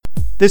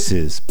This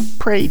is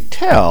Pray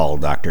Tell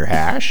Dr.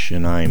 Hash,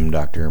 and I'm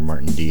Dr.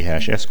 Martin D.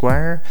 Hash,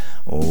 Esquire,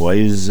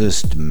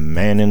 wisest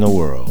man in the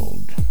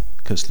world.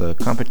 'Cause the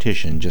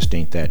competition just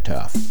ain't that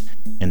tough.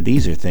 And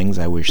these are things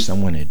I wish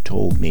someone had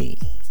told me.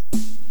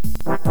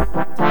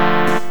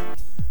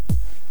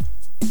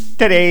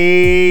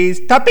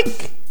 Today's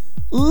topic,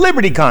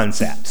 liberty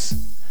concepts.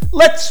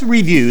 Let's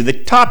review the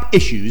top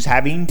issues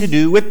having to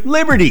do with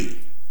liberty.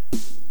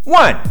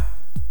 1.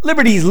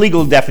 Liberty's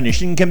legal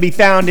definition can be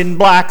found in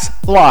Black's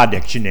Law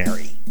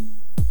Dictionary.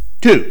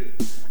 2.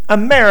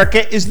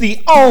 America is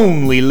the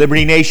only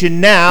liberty nation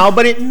now,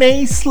 but it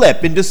may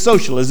slip into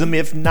socialism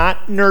if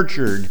not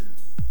nurtured.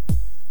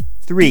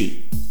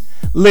 3.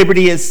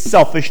 Liberty is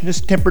selfishness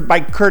tempered by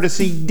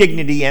courtesy,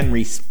 dignity, and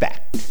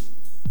respect.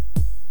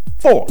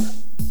 4.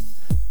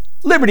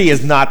 Liberty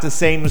is not the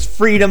same as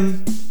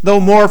freedom, though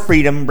more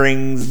freedom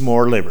brings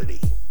more liberty.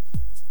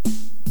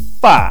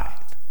 5.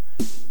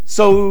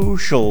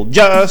 Social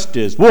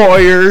justice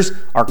warriors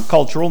are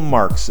cultural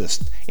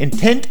Marxists,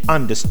 intent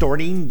on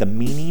distorting the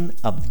meaning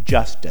of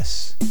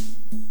justice.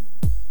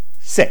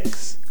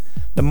 6.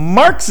 The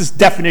Marxist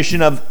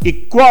definition of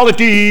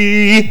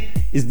equality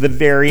is the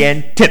very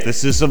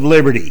antithesis of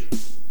liberty.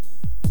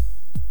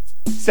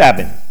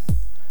 7.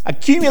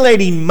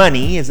 Accumulating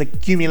money is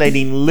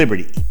accumulating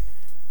liberty.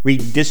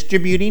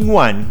 Redistributing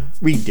one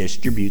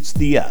redistributes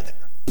the other.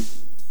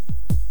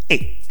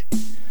 8.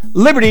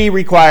 Liberty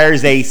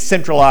requires a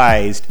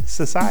centralized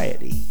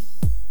society.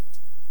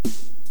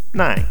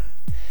 9.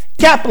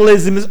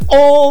 Capitalism is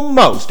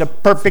almost a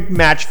perfect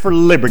match for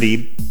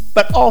liberty,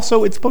 but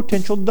also its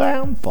potential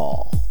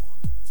downfall.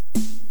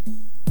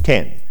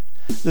 10.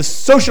 The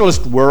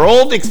socialist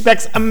world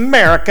expects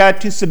America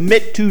to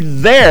submit to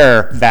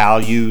their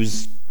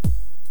values.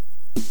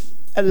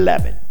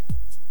 11.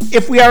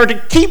 If we are to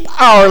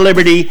keep our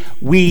liberty,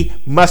 we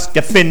must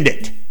defend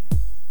it.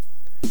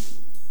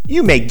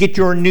 You may get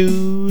your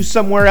news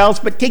somewhere else,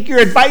 but take your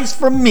advice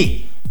from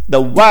me, the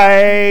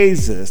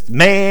wisest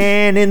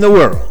man in the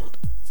world.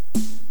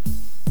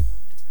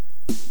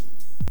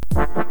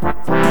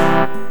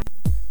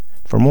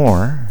 For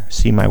more,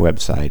 see my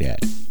website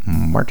at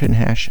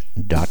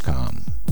martinhash.com.